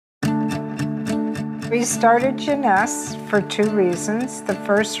We started Jeunesse for two reasons. The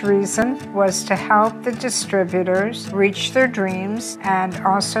first reason was to help the distributors reach their dreams and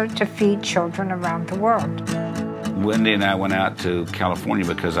also to feed children around the world. Wendy and I went out to California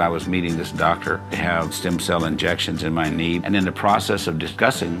because I was meeting this doctor to have stem cell injections in my knee. And in the process of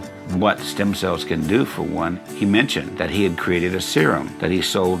discussing what stem cells can do for one, he mentioned that he had created a serum that he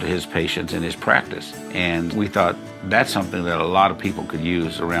sold to his patients in his practice. And we thought that's something that a lot of people could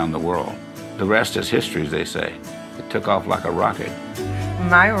use around the world. The rest is history, as they say. It took off like a rocket.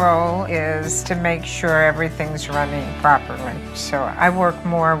 My role is to make sure everything's running properly. So I work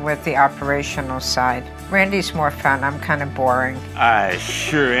more with the operational side. Randy's more fun. I'm kind of boring. I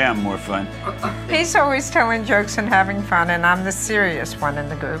sure am more fun. He's always telling jokes and having fun, and I'm the serious one in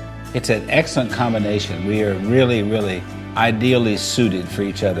the group. It's an excellent combination. We are really, really ideally suited for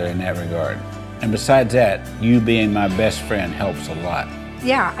each other in that regard. And besides that, you being my best friend helps a lot.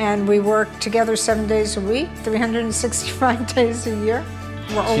 Yeah, and we work together 7 days a week, 365 days a year.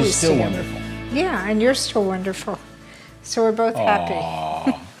 We're always She's still together. wonderful. Yeah, and you're still wonderful. So we're both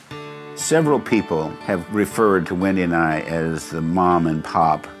happy. Several people have referred to Wendy and I as the mom and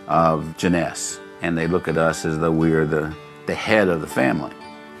pop of Jeunesse, and they look at us as though we're the head of the family.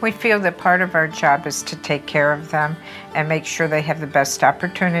 We feel that part of our job is to take care of them and make sure they have the best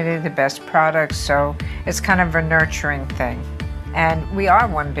opportunity, the best products, so it's kind of a nurturing thing. And we are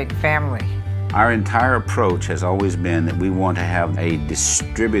one big family. Our entire approach has always been that we want to have a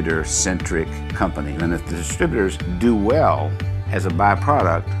distributor-centric company. And if the distributors do well as a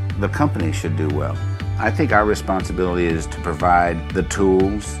byproduct, the company should do well. I think our responsibility is to provide the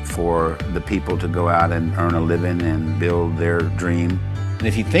tools for the people to go out and earn a living and build their dream. And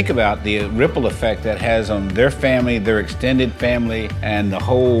if you think about the ripple effect that has on their family, their extended family, and the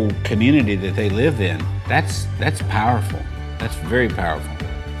whole community that they live in, that's powerful. That's very powerful.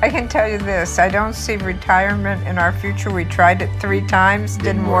 I can tell you this, I don't see retirement in our future. We tried it 3 times,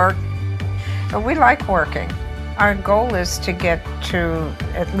 didn't work. But we like working. Our goal is to get to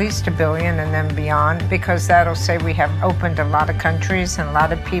at least $1 billion and then beyond, because that'll say we have opened a lot of countries and a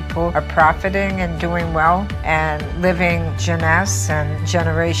lot of people are profiting and doing well and living Jeunesse and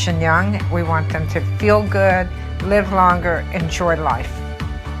Generation Young. We want them to feel good, live longer, enjoy life.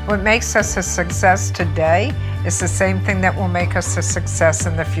 What makes us a success today is the same thing that will make us a success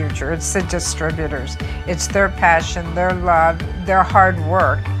in the future. It's the distributors. It's their passion, their love, their hard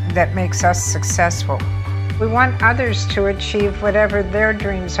work that makes us successful. We want others to achieve whatever their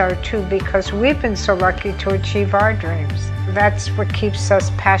dreams are too, because we've been so lucky to achieve our dreams. That's what keeps us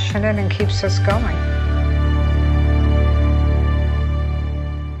passionate and keeps us going.